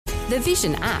The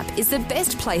Vision app is the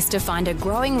best place to find a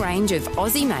growing range of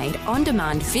Aussie-made,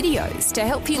 on-demand videos to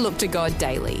help you look to God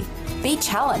daily. Be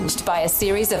challenged by a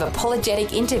series of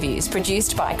apologetic interviews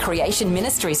produced by Creation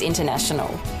Ministries International,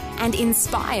 and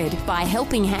inspired by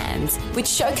Helping Hands, which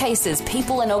showcases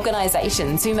people and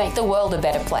organisations who make the world a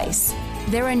better place.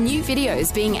 There are new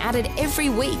videos being added every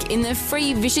week in the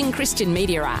free Vision Christian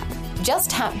Media app. Just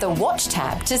tap the Watch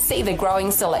tab to see the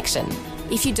growing selection.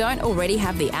 If you don't already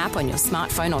have the app on your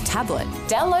smartphone or tablet,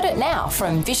 download it now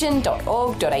from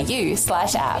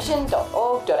vision.org.au/app.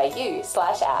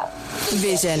 Vision.org.au/app.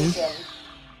 Vision.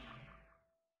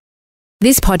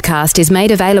 This podcast is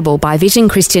made available by Vision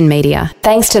Christian Media,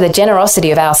 thanks to the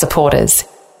generosity of our supporters.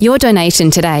 Your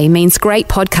donation today means great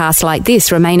podcasts like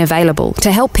this remain available to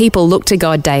help people look to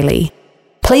God daily.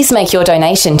 Please make your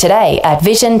donation today at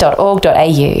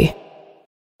vision.org.au.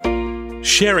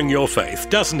 Sharing your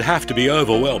faith doesn't have to be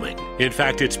overwhelming. In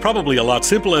fact, it's probably a lot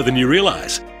simpler than you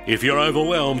realize. If you're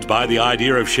overwhelmed by the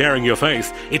idea of sharing your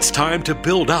faith, it's time to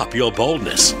build up your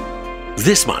boldness.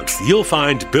 This month, you'll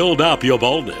find Build Up Your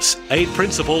Boldness, 8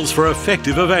 Principles for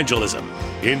Effective Evangelism.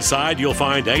 Inside, you'll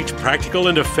find 8 practical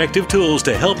and effective tools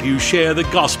to help you share the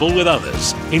gospel with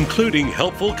others, including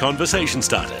helpful conversation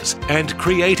starters and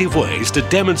creative ways to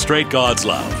demonstrate God's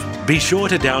love. Be sure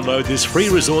to download this free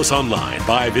resource online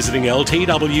by visiting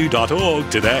ltw.org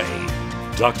today.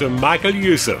 Dr. Michael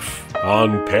Youssef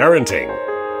on parenting.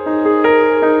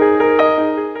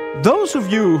 Those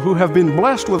of you who have been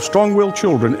blessed with strong-willed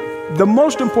children, the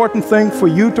most important thing for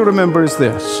you to remember is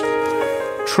this.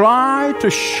 Try to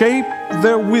shape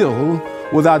their will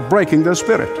without breaking their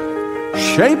spirit.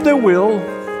 Shape their will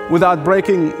without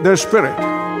breaking their spirit.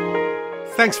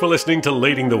 Thanks for listening to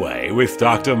Leading the Way with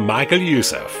Dr. Michael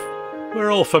Youssef.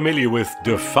 We're all familiar with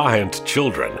defiant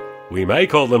children. We may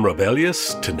call them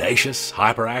rebellious, tenacious,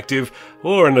 hyperactive,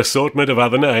 or an assortment of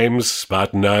other names,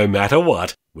 but no matter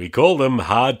what, we call them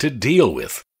hard to deal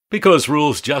with, because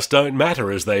rules just don't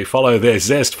matter as they follow their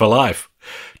zest for life.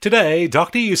 Today,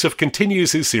 Dr. Youssef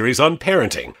continues his series on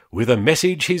parenting with a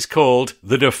message he's called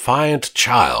The Defiant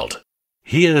Child.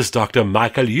 Here's Dr.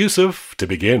 Michael Youssef to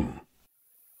begin.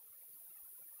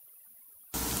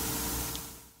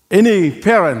 Any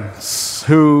parents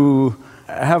who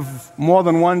have more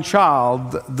than one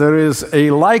child, there is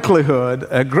a likelihood,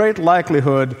 a great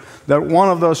likelihood, that one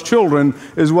of those children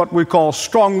is what we call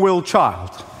strong-willed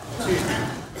child.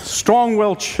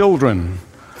 Strong-willed children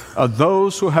are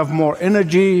those who have more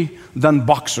energy than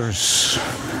boxers.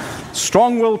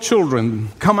 Strong-willed children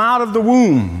come out of the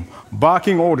womb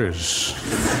barking orders.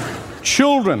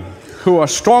 Children who are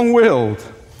strong-willed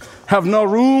have no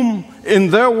room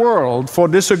in their world for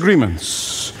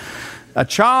disagreements. A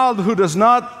child who does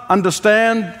not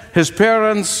understand his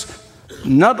parents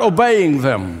not obeying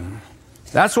them,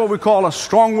 that's what we call a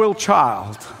strong-willed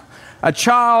child. A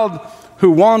child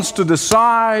who wants to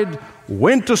decide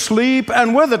when to sleep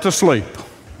and whether to sleep.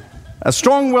 A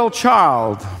strong-willed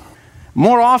child,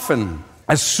 more often,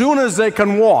 as soon as they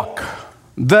can walk,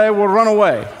 they will run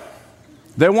away.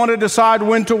 They want to decide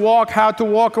when to walk, how to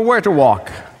walk, or where to walk.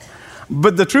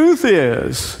 But the truth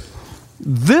is,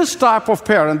 this type of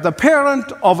parent, the parent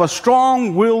of a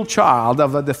strong-willed child,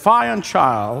 of a defiant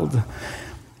child,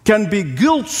 can be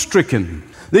guilt-stricken.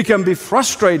 They can be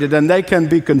frustrated and they can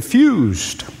be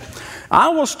confused. I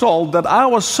was told that I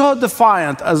was so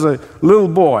defiant as a little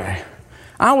boy.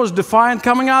 I was defiant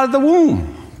coming out of the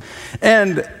womb.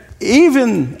 And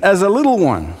even as a little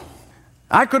one,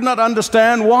 I could not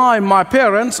understand why my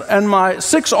parents and my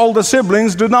 6 older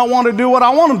siblings did not want to do what I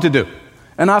want them to do.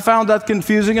 And I found that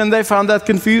confusing, and they found that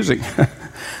confusing.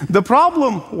 The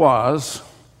problem was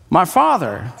my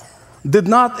father did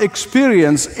not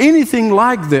experience anything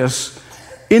like this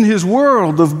in his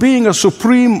world of being a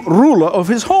supreme ruler of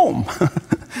his home.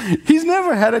 He's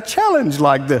never had a challenge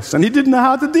like this, and he didn't know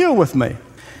how to deal with me.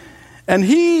 And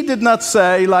he did not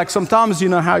say, like sometimes you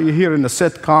know how you hear in the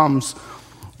sitcoms,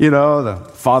 the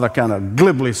father kind of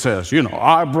glibly says,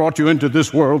 I brought you into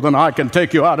this world and I can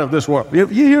take you out of this world. You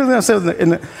hear that said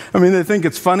they think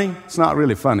it's funny. It's not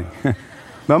really funny.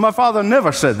 But my father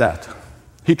never said that.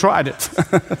 He tried it.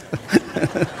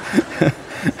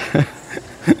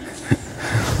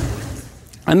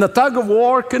 And the tug of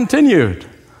war continued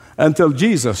until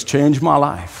Jesus changed my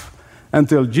life,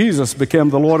 until Jesus became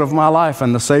the Lord of my life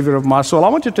and the Savior of my soul. I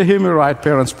want you to hear me right,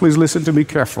 parents. Please listen to me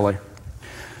carefully.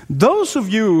 Those of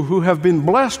you who have been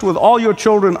blessed with all your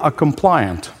children are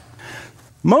compliant.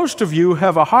 Most of you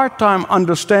have a hard time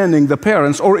understanding the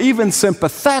parents or even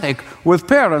sympathetic with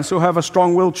parents who have a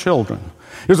strong-willed children.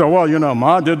 You say, well,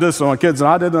 Ma did this to my kids and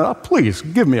I didn't. Oh, please,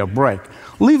 give me a break.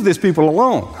 Leave these people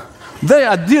alone. They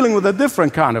are dealing with a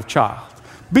different kind of child.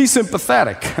 Be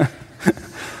sympathetic.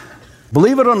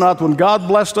 Believe it or not, when God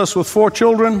blessed us with 4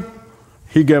 children,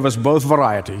 He gave us both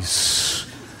varieties.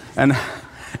 And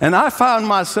I found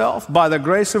myself, by the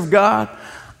grace of God,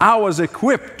 I was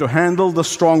equipped to handle the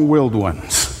strong-willed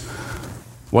ones.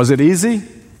 Was it easy?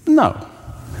 No.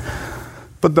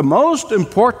 But the most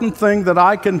important thing that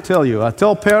I can tell you, I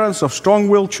tell parents of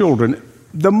strong-willed children,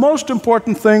 the most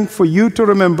important thing for you to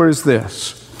remember is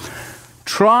this.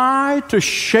 Try to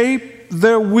shape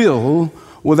their will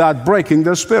without breaking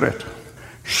their spirit.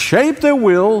 Shape their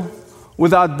will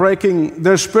without breaking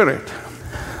their spirit.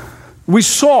 We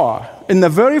saw in the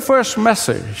very first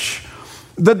message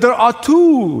that there are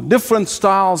 2 different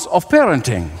styles of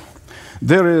parenting.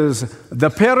 There is the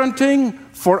parenting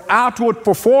for outward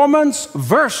performance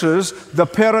versus the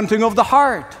parenting of the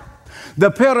heart.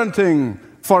 The parenting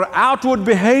for outward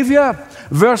behavior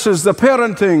versus the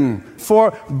parenting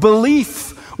for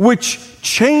belief, which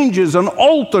changes and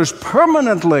alters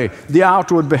permanently the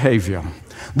outward behavior.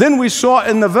 Then we saw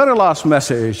in the very last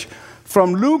message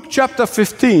from Luke chapter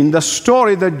 15, the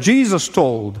story that Jesus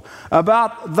told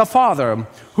about the father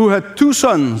who had 2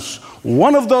 sons.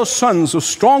 One of those sons, a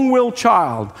strong-willed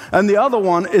child, and the other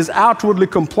one is outwardly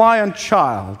compliant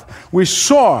child. We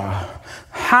saw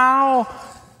how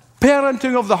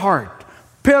parenting of the heart,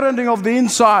 parenting of the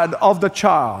inside of the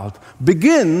child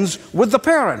begins with the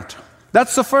parent.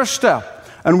 That's the first step.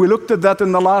 And we looked at that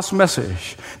in the last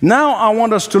message. Now I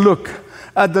want us to look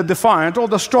at the defiant or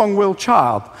the strong-willed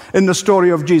child in the story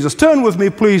of Jesus. Turn with me,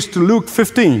 please, to Luke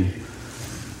 15.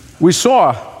 We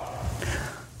saw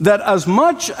that as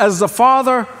much as the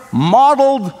father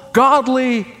modeled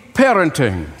godly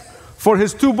parenting for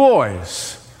his 2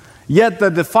 boys, yet the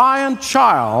defiant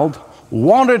child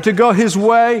wanted to go his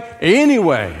way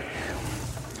anyway.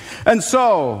 And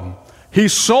so he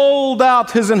sold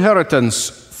out his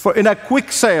inheritance in a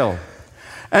quick sale.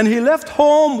 And he left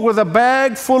home with a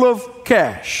bag full of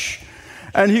cash.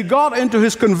 And he got into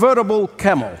his convertible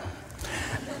camel.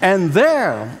 And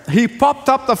there he popped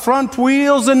up the front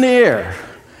wheels in the air.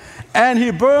 And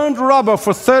he burned rubber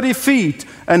for 30 feet.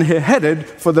 And he headed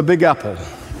for the Big Apple.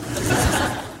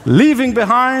 Leaving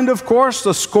behind, of course,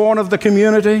 the scorn of the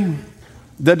community,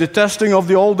 the detesting of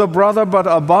the older brother, but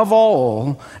above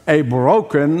all, a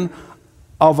broken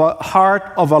of a heart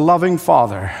of a loving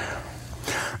father.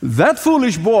 That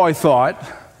foolish boy thought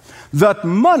that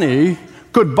money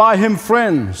could buy him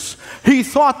friends. He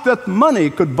thought that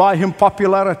money could buy him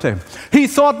popularity. He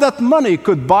thought that money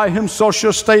could buy him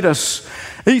social status.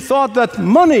 He thought that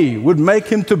money would make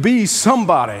him to be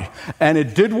somebody. And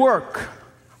it did work.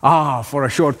 For a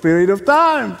short period of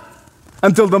time,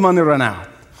 until the money ran out.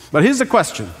 But here's the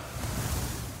question.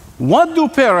 What do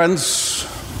parents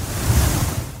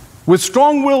with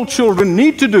strong-willed children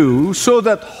need to do so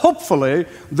that hopefully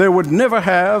they would never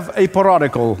have a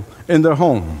prodigal in their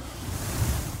home?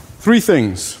 3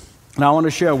 things, and I want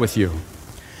to share with you.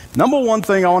 Number 1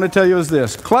 thing I want to tell you is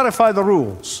this. Clarify the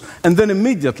rules, and then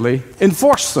immediately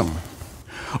enforce them.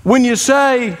 When you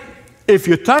say, if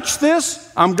you touch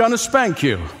this, I'm going to spank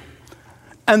you,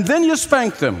 and then you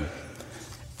spank them,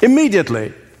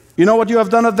 immediately, you know what you have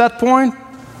done at that point?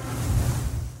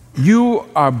 You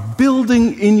are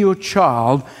building in your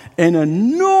child an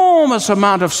enormous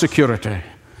amount of security.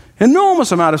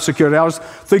 Enormous amount of security. I was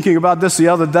thinking about this the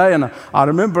other day, and I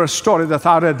remember a story that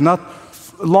I read not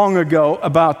long ago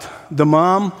about the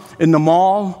mom in the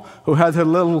mall who had her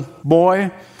little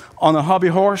boy on a hobby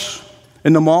horse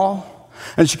in the mall.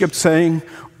 And she kept saying,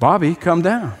 Bobby, come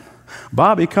down.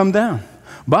 Bobby, come down.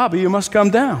 Bobby, you must come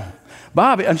down.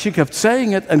 Bobby, and she kept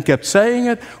saying it and kept saying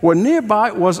it. Well,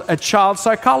 nearby was a child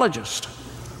psychologist.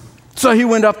 So he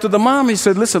went up to the mom. He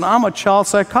said, listen, I'm a child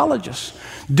psychologist.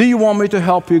 Do you want me to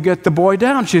help you get the boy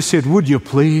down? She said, would you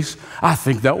please? I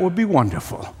think that would be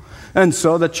wonderful. And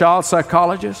so the child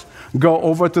psychologist go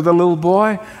over to the little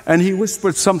boy, and he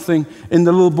whispered something in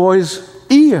the little boy's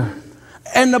ear.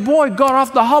 And the boy got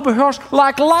off the hobby horse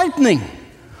like lightning.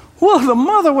 Well, the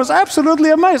mother was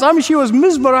absolutely amazed. I mean, she was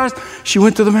mesmerized. She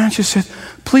went to the man. She said,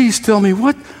 please tell me,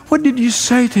 what did you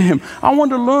say to him? I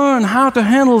want to learn how to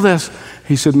handle this.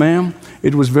 He said, ma'am,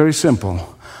 it was very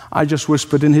simple. I just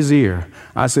whispered in his ear.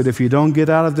 I said, if you don't get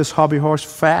out of this hobby horse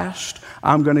fast,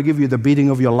 I'm going to give you the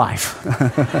beating of your life.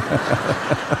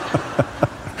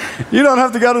 You don't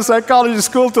have to go to psychology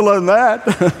school to learn that.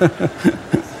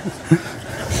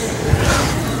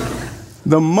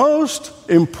 The most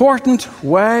important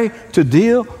way to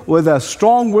deal with a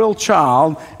strong-willed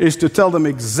child is to tell them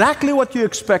exactly what you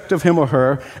expect of him or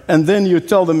her, and then you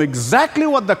tell them exactly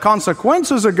what the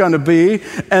consequences are going to be,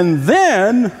 and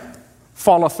then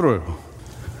follow through.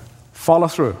 follow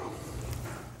through.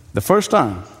 The first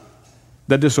time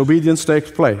that disobedience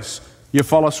takes place, you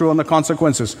follow through on the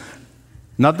consequences.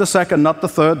 Not the second, not the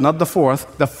third, not the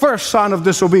fourth. The first sign of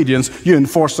disobedience, you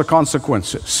enforce the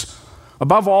consequences.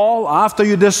 Above all, after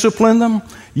you discipline them,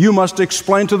 you must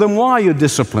explain to them why you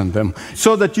discipline them,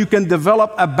 so that you can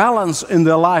develop a balance in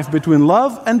their life between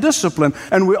love and discipline.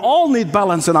 And we all need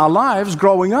balance in our lives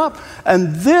growing up.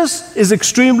 And this is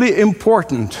extremely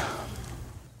important,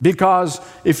 because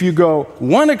if you go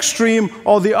one extreme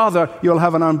or the other, you'll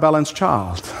have an unbalanced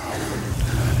child.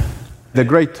 The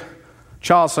great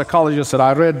child psychologist that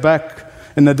I read back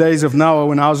in the days of Noah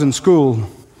when I was in school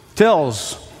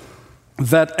tells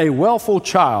that a willful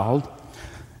child,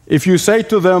 if you say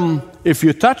to them, if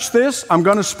you touch this, I'm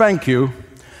going to spank you,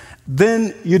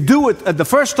 then you do it at the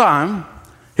first time.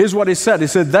 Here's what he said. He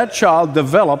said that child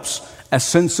develops a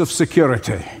sense of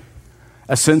security,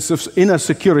 a sense of inner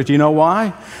security. You know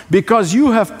why? Because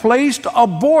you have placed a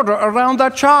border around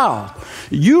that child.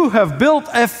 You have built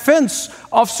a fence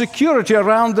of security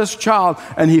around this child,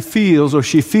 and he feels or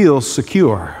she feels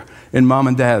secure in mom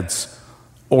and dad's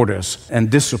orders and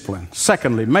discipline.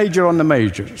 Secondly, major on the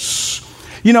majors.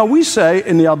 You know, we say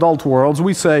in the adult worlds,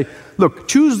 we say, look,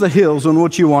 choose the hills on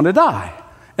which you want to die.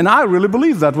 And I really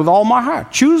believe that with all my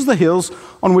heart. Choose the hills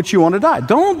on which you want to die.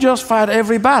 Don't just fight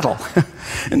every battle.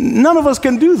 None of us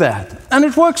can do that. And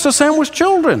it works the same with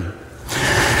children.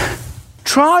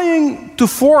 Trying to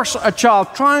force a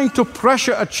child, trying to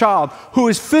pressure a child who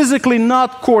is physically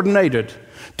not coordinated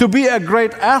to be a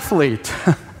great athlete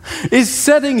is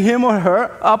setting him or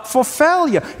her up for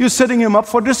failure. You're setting him up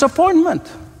for disappointment.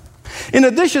 In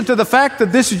addition to the fact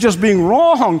that this is just being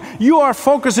wrong, you are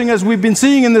focusing, as we've been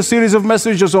seeing in this series of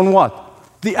messages, on what?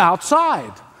 The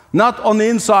outside, not on the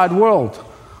inside world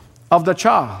of the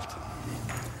child.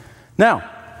 Now,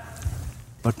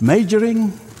 but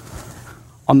majoring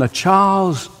on the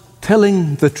child's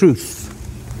telling the truth,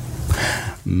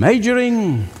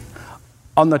 majoring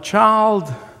on the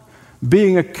child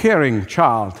being a caring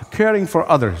child, caring for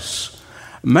others,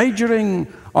 majoring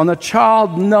on a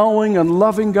child knowing and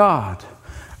loving God,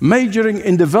 majoring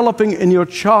in developing in your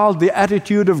child the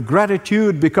attitude of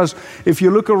gratitude, because if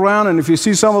you look around and if you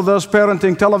see some of those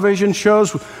parenting television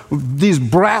shows, these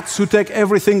brats who take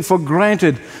everything for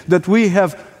granted, that we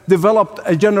have developed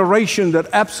a generation that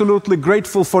absolutely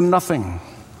grateful for nothing.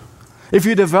 If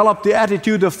you develop the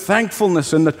attitude of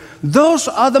thankfulness, and that those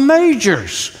are the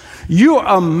majors. You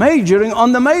are majoring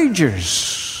on the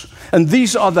majors. And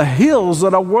these are the hills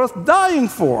that are worth dying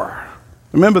for.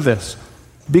 Remember this.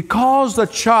 Because the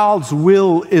child's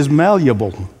will is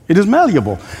malleable. It is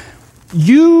malleable.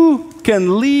 You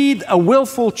can lead a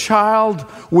willful child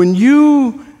when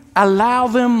you allow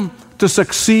them to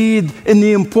succeed in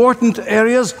the important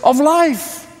areas of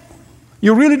life.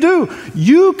 You really do.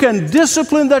 You can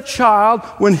discipline that child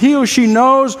when he or she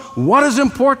knows what is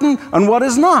important and what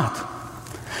is not.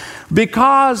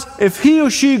 Because if he or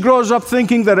she grows up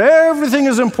thinking that everything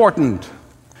is important,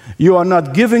 you are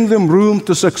not giving them room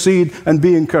to succeed and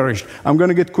be encouraged. I'm going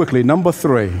to get quickly. Number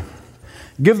 3,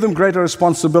 give them greater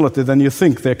responsibility than you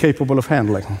think they're capable of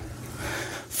handling.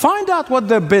 Find out what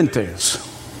their bent is.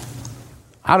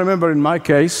 I remember in my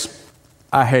case,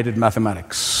 I hated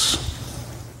mathematics.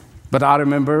 But I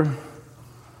remember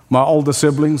my older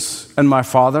siblings and my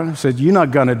father said, "You're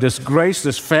not going to disgrace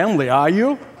this family, are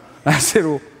you?" I said,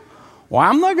 "Well,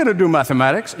 I'm not going to do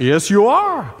mathematics." "Yes, you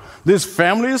are. This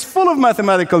family is full of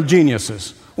mathematical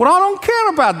geniuses." "Well, I don't care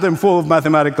about them full of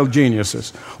mathematical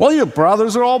geniuses." "Well, your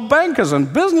brothers are all bankers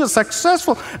and business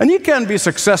successful, and you can't be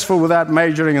successful without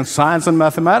majoring in science and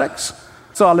mathematics."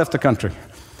 So I left the country.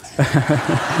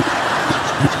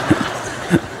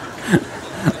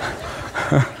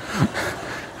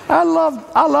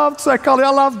 I loved psychology.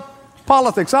 I loved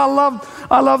politics. I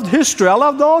loved history. I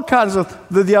loved all kinds of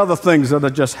the other things that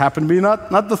had just happened to be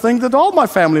not the thing that all my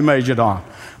family majored on.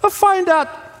 But find out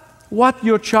what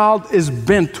your child is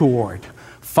bent toward.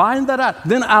 Find that out.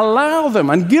 Then allow them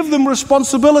and give them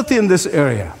responsibility in this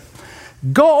area.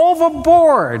 Go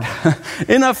overboard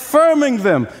in affirming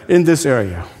them in this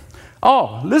area.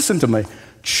 Oh, listen to me.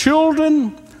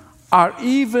 Children are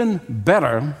even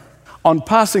better on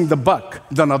passing the buck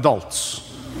than adults.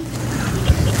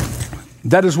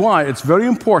 That is why it's very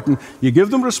important you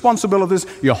give them responsibilities,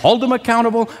 you hold them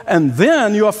accountable, and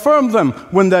then you affirm them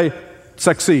when they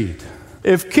succeed.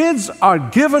 If kids are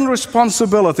given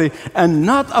responsibility and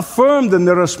not affirmed in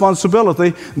their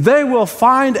responsibility, they will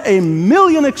find a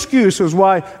million excuses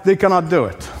why they cannot do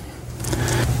it.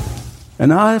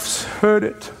 And I've heard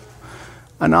it,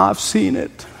 and I've seen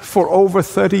it for over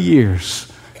 30 years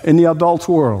in the adult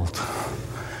world.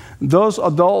 those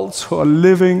adults who are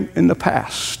living in the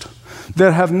past,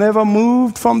 that have never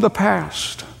moved from the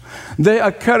past. They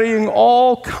are carrying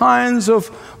all kinds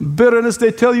of bitterness.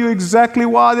 They tell you exactly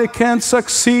why they can't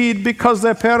succeed, because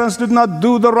their parents did not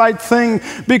do the right thing,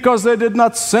 because they did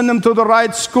not send them to the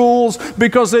right schools,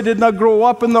 because they did not grow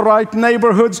up in the right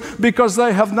neighborhoods, because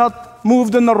they have not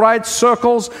moved in the right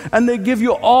circles, and they give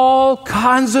you all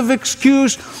kinds of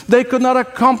excuse. They could not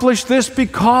accomplish this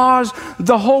because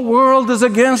the whole world is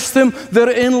against them. Their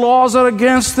in-laws are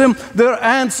against them. Their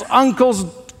aunts, uncles,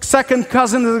 second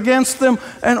cousin is against them,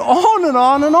 and on and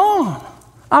on and on.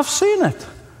 I've seen it.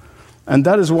 And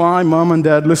that is why, Mom and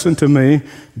Dad, listen to me.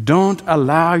 Don't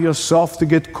allow yourself to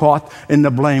get caught in the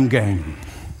blame game.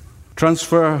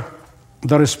 Transfer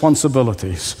the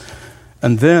responsibilities,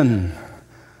 and then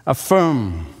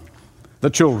affirm the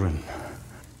children.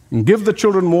 And give the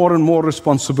children more and more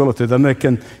responsibility than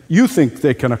you think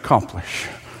they can accomplish,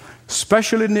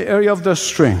 especially in the area of their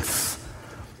strength.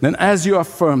 Then as you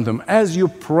affirm them, as you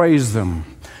praise them,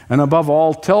 and above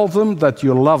all, tell them that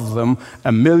you love them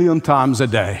 1,000,000 times a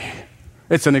day.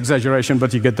 It's an exaggeration,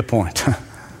 but you get the point.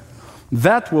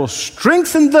 That will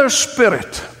strengthen their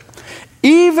spirit,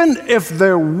 even if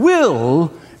their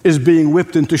will is being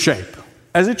whipped into shape,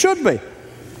 as it should be.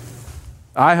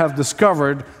 I have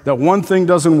discovered that one thing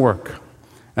doesn't work,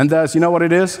 and that's, you know what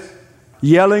it is?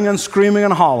 Yelling and screaming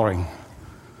and hollering.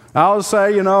 I'll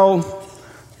say,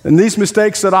 and these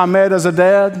mistakes that I made as a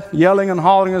dad, yelling and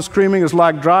hollering and screaming, is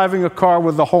like driving a car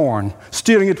with the horn,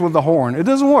 steering it with the horn. It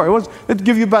doesn't work. It'll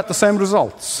give you about the same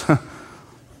results.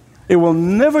 It will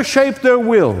never shape their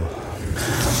will.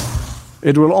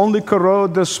 It will only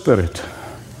corrode their spirit.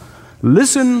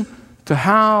 Listen to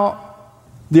how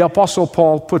the Apostle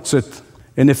Paul puts it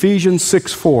in Ephesians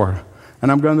 6:4.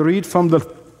 And I'm going to read from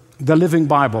the Living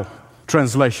Bible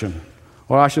translation,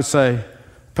 or I should say,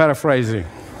 paraphrasing.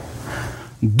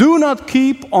 Do not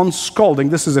keep on scolding.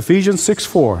 This is Ephesians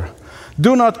 6:4.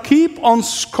 Do not keep on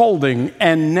scolding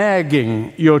and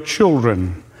nagging your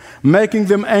children, making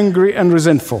them angry and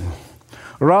resentful.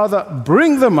 Rather,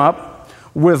 bring them up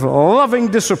with loving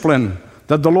discipline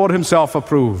that the Lord Himself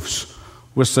approves,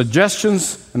 with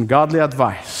suggestions and godly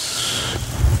advice.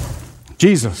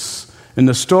 Jesus, in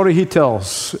the story He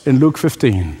tells in Luke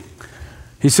 15,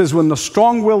 He says, when the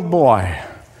strong-willed boy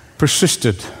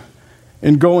persisted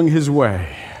in going his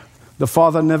way, the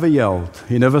father never yelled,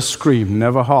 he never screamed,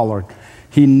 never hollered,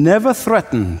 he never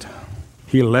threatened.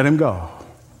 He let him go.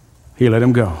 He let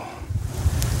him go.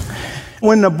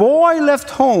 When the boy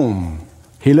left home,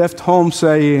 he left home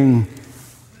saying,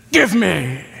 "Give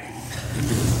me."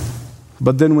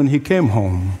 But then when he came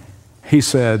home, he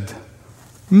said,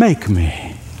 "Make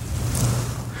me."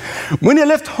 When he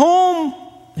left home,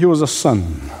 he was a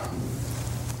son.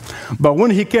 But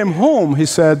when he came home, he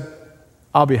said,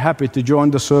 "I'll be happy to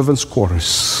join the servants'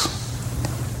 quarters."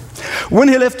 When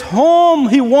he left home,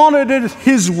 he wanted it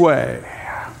his way.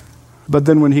 But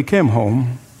then when he came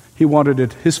home, he wanted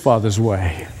it his father's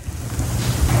way.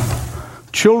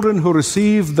 Children who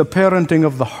receive the parenting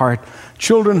of the heart,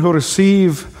 children who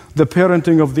receive the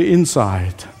parenting of the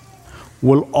inside,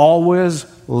 will always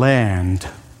land.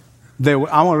 I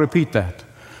want to repeat that.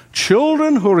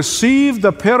 Children who receive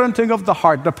the parenting of the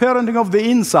heart, the parenting of the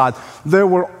inside, they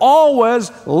will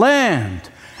always land.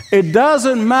 It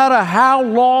doesn't matter how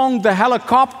long the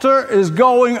helicopter is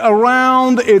going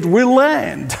around, it will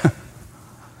land.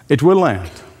 It will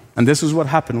land. And this is what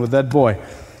happened with that boy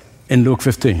in Luke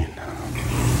 15.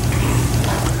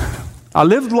 I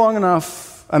lived long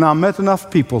enough and I met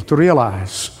enough people to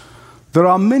realize there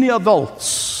are many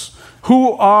adults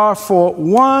who are, for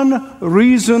one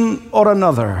reason or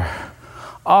another,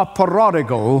 are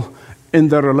prodigal in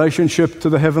their relationship to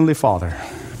the Heavenly Father.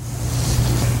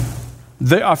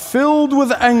 They are filled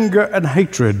with anger and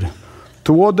hatred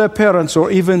toward their parents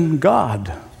or even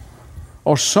God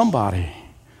or somebody,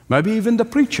 maybe even the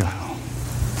preacher.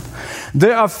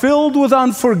 They are filled with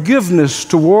unforgiveness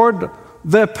toward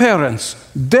their parents,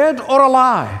 dead or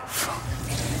alive.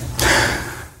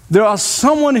 There are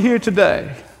someone here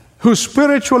today who,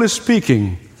 spiritually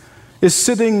speaking, is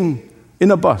sitting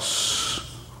in a bus,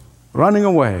 running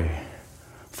away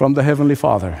from the Heavenly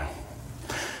Father.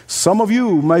 Some of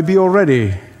you may be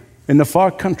already in the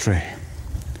far country,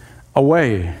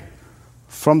 away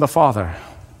from the Father.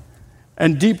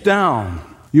 And deep down,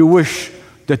 you wish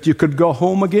that you could go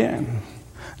home again.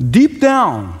 Deep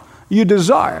down, you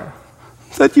desire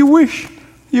that you wish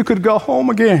you could go home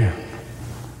again.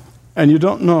 And you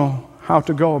don't know how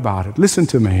to go about it. Listen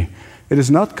to me. It is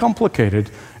not complicated.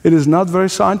 It is not very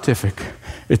scientific.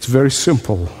 It's very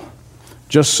simple.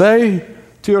 Just say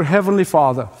to your Heavenly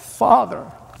Father, "Father,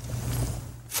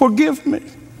 forgive me.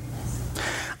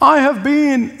 I have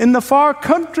been in the far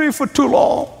country for too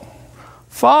long.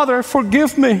 Father,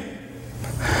 forgive me.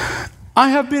 I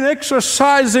have been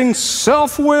exercising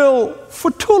self-will for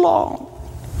too long.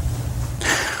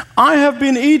 I have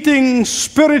been eating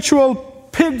spiritual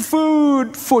pig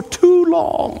food for too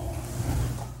long.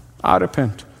 I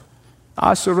repent.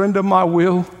 I surrender my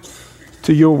will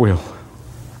to your will.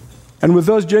 And with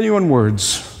those genuine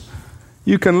words,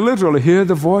 you can literally hear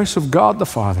the voice of God the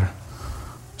Father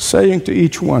saying to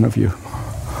each one of you,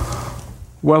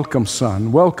 welcome,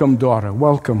 son, welcome, daughter,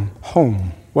 welcome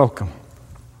home, welcome.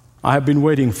 I have been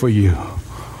waiting for you.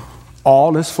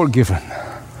 All is forgiven.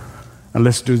 And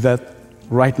let's do that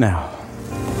right now.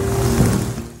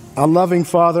 Our loving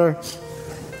Father,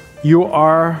 you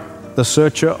are the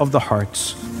searcher of the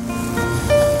hearts.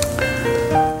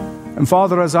 And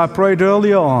Father, as I prayed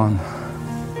earlier on,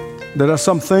 there are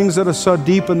some things that are so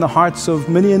deep in the hearts of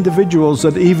many individuals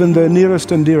that even their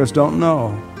nearest and dearest don't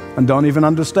know and don't even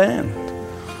understand.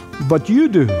 But you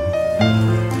do.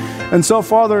 And so,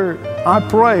 Father, I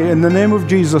pray in the name of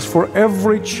Jesus for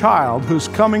every child who's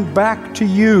coming back to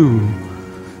you,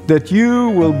 that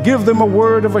you will give them a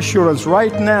word of assurance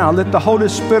right now. Let the Holy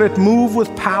Spirit move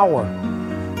with power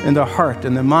in their heart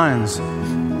and their minds,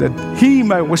 that He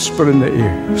may whisper in their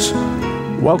ears,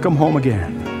 welcome home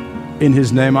again. In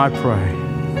His name I pray.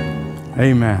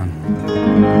 Amen.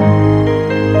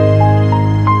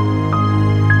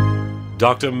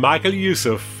 Dr. Michael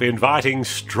Youssef inviting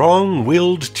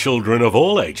strong-willed children of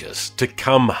all ages to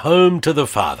come home to the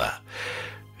Father.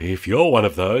 If you're one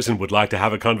of those and would like to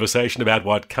have a conversation about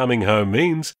what coming home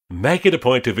means, make it a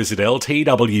point to visit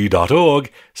ltw.org/Jesus.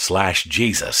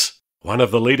 One of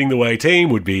the Leading the Way team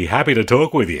would be happy to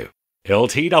talk with you.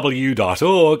 ltw.org/Jesus.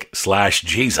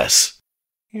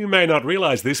 You may not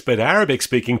realize this, but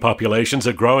Arabic-speaking populations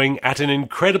are growing at an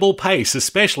incredible pace,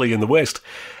 especially in the West.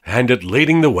 And at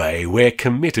Leading the Way, we're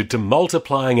committed to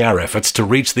multiplying our efforts to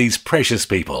reach these precious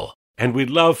people. And we'd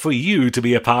love for you to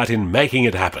be a part in making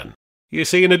it happen. You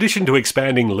see, in addition to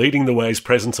expanding Leading the Way's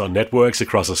presence on networks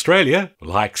across Australia,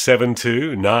 like 7,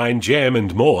 2, 9, Gem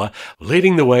and more,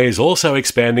 Leading the Way is also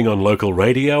expanding on local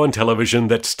radio and television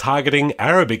that's targeting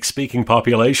Arabic-speaking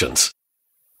populations.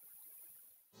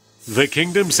 The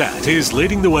Kingdom Sat is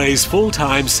Leading the Way's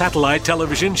full-time satellite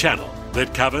television channel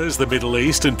that covers the Middle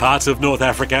East and parts of North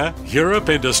Africa, Europe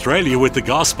and Australia with the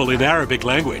gospel in Arabic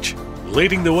language.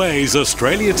 Leading the Way's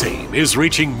Australia team is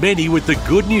reaching many with the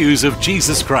good news of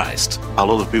Jesus Christ. A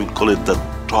lot of people call it the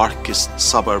darkest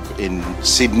suburb in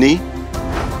Sydney.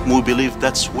 We believe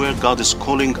that's where God is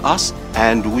calling us,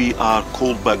 and we are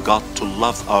called by God to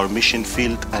love our mission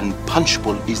field, and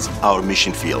Punchbowl is our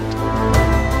mission field.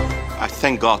 I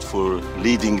thank God for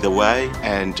leading the way,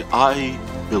 and I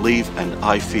believe and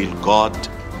I feel God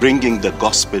bringing the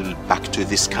gospel back to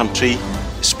this country,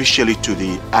 especially to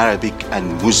the Arabic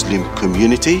and Muslim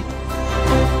community.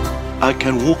 I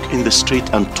can walk in the street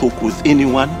and talk with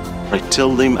anyone. I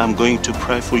tell them I'm going to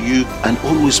pray for you, and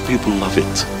always people love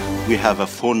it. We have a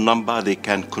phone number, they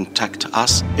can contact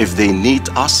us. If they need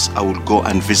us, I will go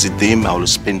and visit them, I will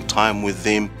spend time with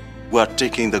them. We are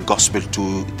taking the gospel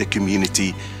to the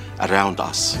community around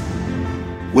us.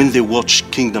 When they watch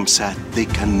Kingdom Sat, they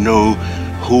can know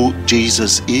who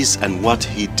Jesus is and what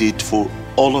He did for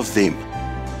all of them.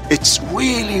 It's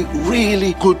really,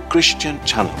 really good Christian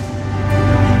channel.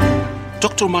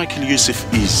 Dr. Michael Youssef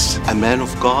is a man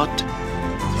of God.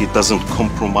 He doesn't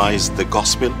compromise the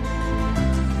gospel.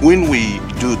 When we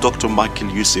do Dr.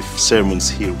 Michael Youssef sermons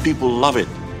here, people love it.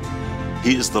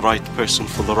 He is the right person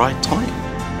for the right time.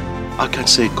 I can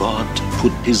say God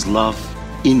put His love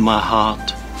in my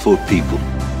heart for people,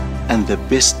 and the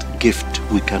best gift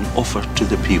we can offer to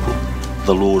the people,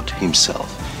 the Lord Himself.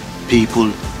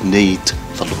 People need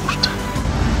the Lord.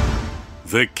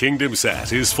 The Kingdom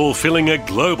Sat is fulfilling a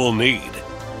global need,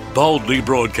 boldly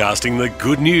broadcasting the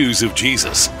good news of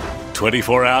Jesus,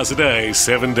 24 hours a day,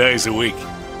 7 days a week.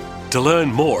 To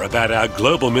learn more about our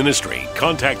global ministry,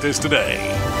 contact us today.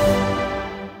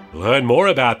 Learn more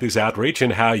about this outreach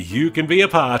and how you can be a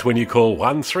part when you call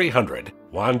 1300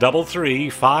 133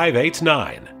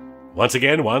 589. Once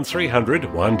again, 1300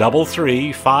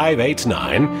 133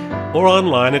 589, or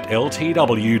online at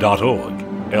ltw.org,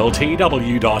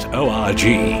 ltw.org.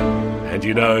 And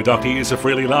you know, Dr. Youssef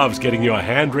really loves getting your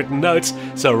handwritten notes,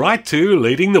 so write to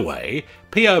Leading the Way,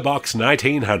 P.O. Box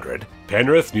 1900,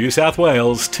 Penrith, New South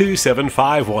Wales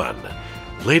 2751.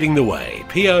 Leading the Way,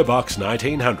 P.O. Box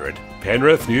 1900,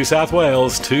 Penrith, New South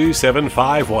Wales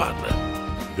 2751.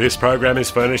 This program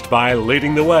is furnished by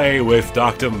Leading the Way with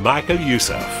Dr. Michael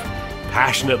Youssef,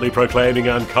 passionately proclaiming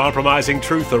uncompromising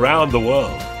truth around the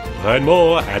world. Learn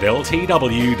more at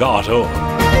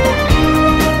ltw.org.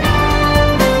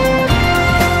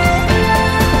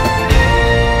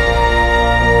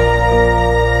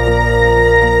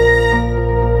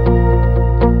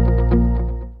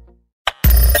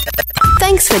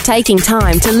 Thanks for taking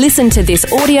time to listen to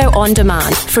this audio on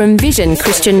demand from Vision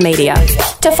Christian Media.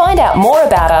 To find out more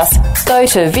about us, go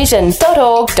to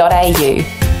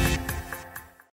vision.org.au.